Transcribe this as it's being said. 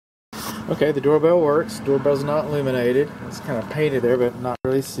Okay, the doorbell works. Doorbell's not illuminated. It's kind of painted there, but not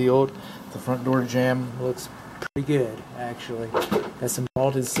really sealed. The front door jamb looks pretty good, actually. Got some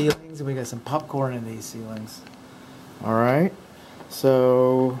vaulted ceilings, and we got some popcorn in these ceilings. Alright,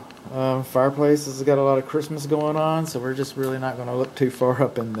 so fireplace has got a lot of Christmas going on, so we're just really not going to look too far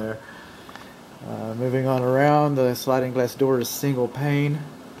up in there. Moving on around, the sliding glass door is single pane.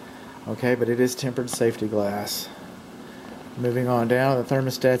 Okay, but it is tempered safety glass. Moving on down, the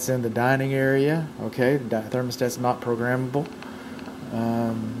thermostat's in the dining area. Okay, the thermostat's not programmable.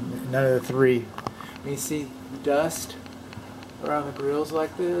 None of the three. You see dust around the grills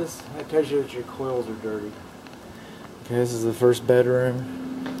like this? That tells you that your coils are dirty. Okay, this is the first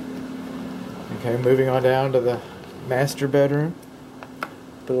bedroom. Okay, moving on down to the master bedroom.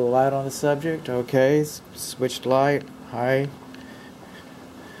 Put a little light on the subject. Okay, switched light, high.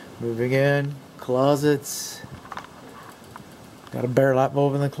 Moving in, closets. Got a bare light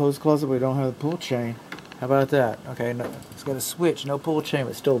bulb in the closed closet, but we don't have the pull chain. How about that? Okay, no, it's got a switch, no pull chain,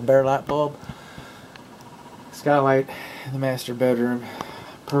 but still a bare light bulb. Skylight in the master bedroom.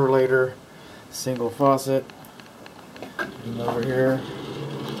 Percolator, single faucet. And over here,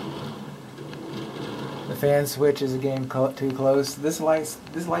 the fan switch is again too close. This light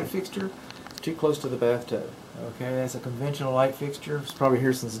fixture is too close to the bathtub. Okay, that's a conventional light fixture. It's probably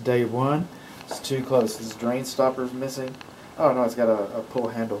here since day one. It's too close. This drain stopper is missing. Oh no, it's got a pull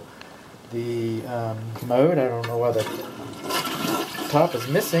handle. The commode, I don't know why the top is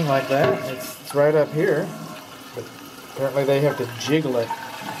missing like that. It's right up here, but apparently they have to jiggle it.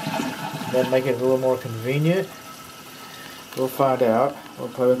 That'd make it a little more convenient. We'll find out. We'll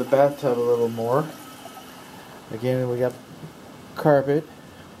play with the bathtub a little more. Again, we got carpet.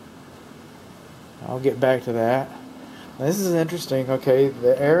 I'll get back to that. Now, this is interesting. Okay,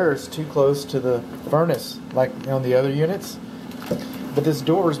 the air is too close to the furnace, like on the other units. But this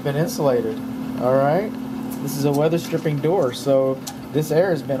door has been insulated. Alright? This is a weather stripping door, so this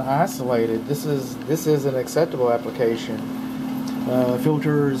air has been isolated. This is an acceptable application.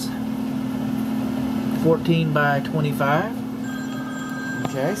 Filters 14 by 25.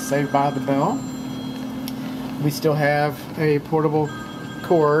 Okay, saved by the bell. We still have a portable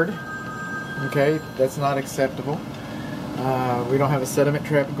cord. Okay, that's not acceptable. We don't have a sediment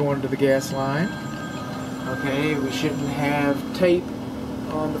trap going to the gas line. Okay, we shouldn't have tape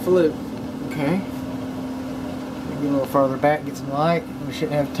on the flue. Okay, maybe a little farther back, get some light. We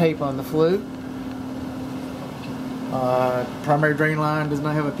shouldn't have tape on the flue. Primary drain line does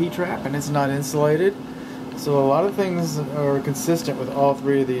not have a P-trap, and it's not insulated. So a lot of things are consistent with all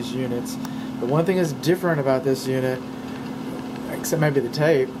three of these units. But one thing is different about this unit, except maybe the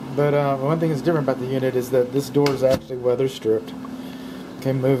tape, but one thing that's different about the unit is that this door is actually weather stripped.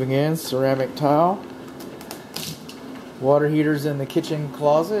 Okay, moving in, ceramic tile. Water heaters in the kitchen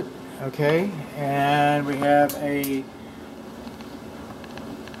closet. Okay, and we have a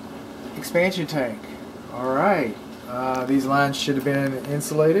expansion tank. Alright, these lines should have been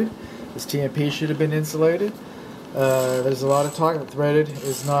insulated. This TMP should have been insulated. There's a lot of talk that threaded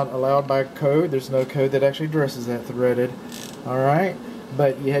is not allowed by code. There's no code that actually addresses that threaded. Alright,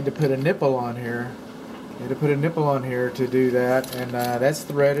 but you had to put a nipple on here. You had to put a nipple on here to do that, and that's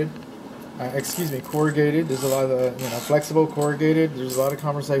threaded. Corrugated. There's a lot of flexible corrugated. There's a lot of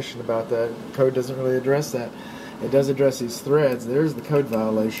conversation about that. Code doesn't really address that. It does address these threads. There's the code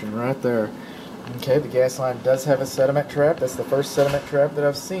violation right there. Okay, the gas line does have a sediment trap. That's the first sediment trap that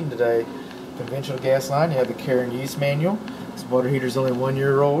I've seen today. Conventional gas line, you have the care and use manual. This water heater is only 1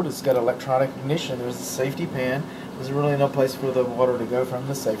 year old. It's got electronic ignition. There's a safety pan. There's really no place for the water to go from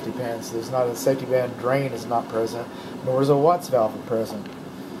the safety pan. So there's not a safety pan drain is not present, nor is a Watts valve present.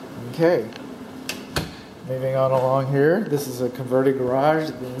 Okay. Moving on along here. This is a converted garage.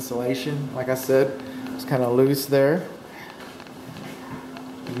 The insulation, like I said, is kind of loose there.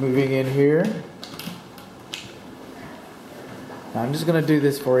 Moving in here. Now, I'm just going to do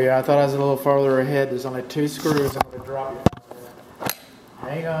this for you. I thought I was a little farther ahead. There's only 2 screws. I'm going to drop it.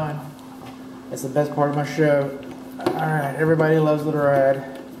 Hang on. That's the best part of my show. Alright, everybody loves the ride.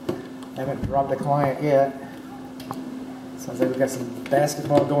 I haven't dropped a client yet. Sounds like we got some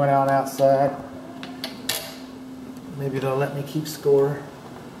basketball going on outside. Maybe they'll let me keep score.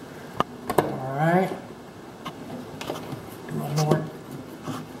 Alright. One more.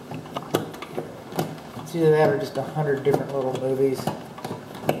 It's either that or just 100 different little movies.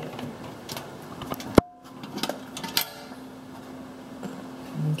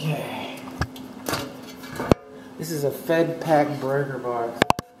 Okay. This is a Fed Pack breaker box.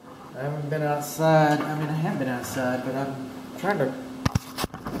 I haven't been outside. I mean, I have been outside, but I'm trying to...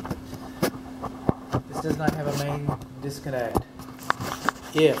 This does not have a main disconnect.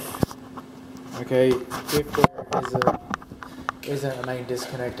 If Okay, if there isn't a main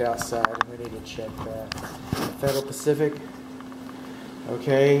disconnect outside, and we need to check that. Federal Pacific.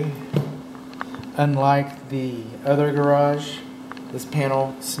 Okay, unlike the other garage, this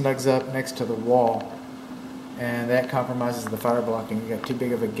panel snugs up next to the wall, and that compromises the fire blocking. You got too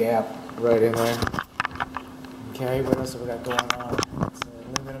big of a gap right in there. Okay, what else have we got going on? It's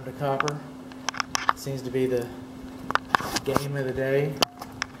aluminum to copper. Seems to be the game of the day.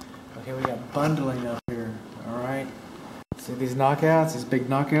 Okay, we got bundling up here. Alright. See these knockouts? These big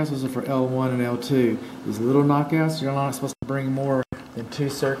knockouts, those are for L1 and L2. These little knockouts, you're not supposed to bring more than 2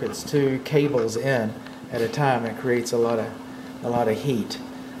 circuits, 2 cables in at a time. It creates a lot of heat.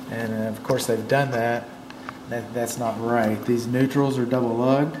 And of course they've done that. That's not right. These neutrals are double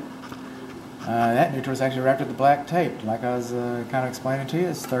lugged. That neutral is actually wrapped with the black tape, like I was kind of explaining to you.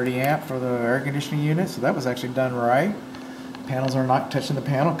 It's 30 amp for the air conditioning unit, so that was actually done right. Panels are not touching the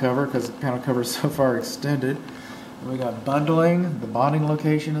panel cover because the panel cover is so far extended. We got bundling. The bonding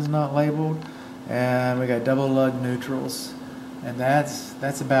location is not labeled, and we got double lug neutrals, and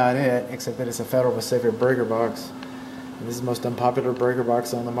that's about it. Except that it's a Federal Pacific breaker box. And this is the most unpopular breaker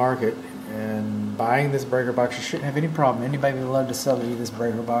box on the market. And buying this breaker box, you shouldn't have any problem. Anybody would love to sell you this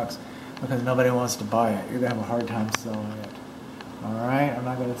breaker box, because nobody wants to buy it. You're going to have a hard time selling it. Alright, I'm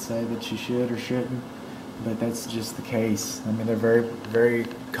not going to say that you should or shouldn't, but that's just the case. I mean, they're very, very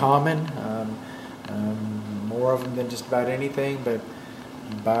common. More of them than just about anything, but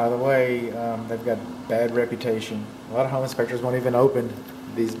by the way, they've got bad reputation. A lot of home inspectors won't even open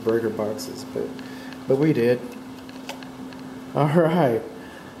these breaker boxes, but we did. Alright.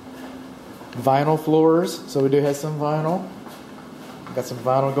 Vinyl floors, so we do have some vinyl. Got some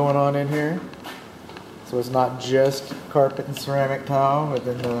vinyl going on in here, so it's not just carpet and ceramic tile, but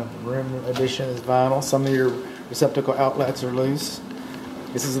then the room addition is vinyl. Some of your receptacle outlets are loose.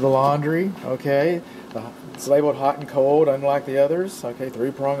 This is the laundry. Okay, it's labeled hot and cold, unlike the others. Okay,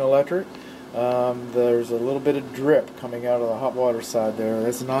 3-prong electric. There's a little bit of drip coming out of the hot water side there.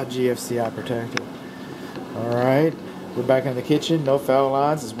 That's not GFCI protected. All right, we're back in the kitchen. No foul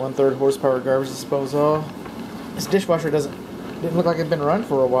lines. It's 1/3 horsepower garbage disposal. This dishwasher didn't look like it's been run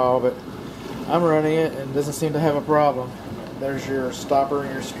for a while, but I'm running it and it doesn't seem to have a problem. There's your stopper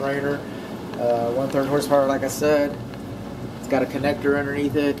and your strainer. 1/3 horsepower, like I said. It's got a connector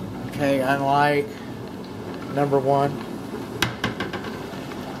underneath it. Okay, unlike number 1.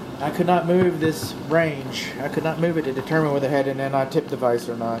 I could not move this range. I could not move it to determine whether it had an NI-tip device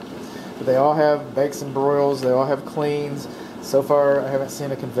or not. But they all have bakes and broils. They all have cleans. So far, I haven't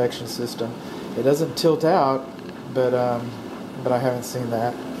seen a convection system. It doesn't tilt out, but I haven't seen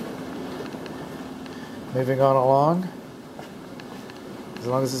that. Moving on along. As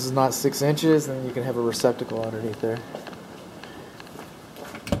long as this is not 6 inches, then you can have a receptacle underneath there.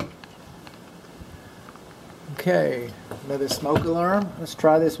 Okay, another smoke alarm. Let's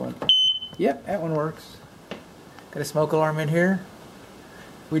try this one. Yep, that one works. Got a smoke alarm in here?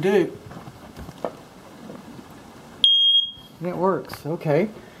 We do. It works, okay.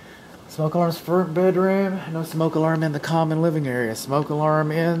 Smoke alarms for bedroom. No smoke alarm in the common living area. Smoke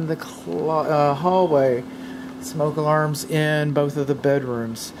alarm in the hallway. Smoke alarms in both of the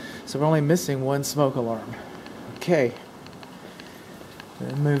bedrooms. So we're only missing 1 smoke alarm. Okay.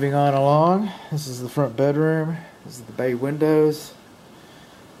 Then moving on along. This is the front bedroom. This is the bay windows.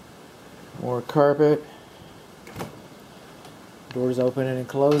 More carpet. Doors opening and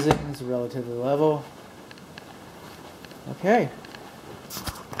closing. It's relatively level. Okay.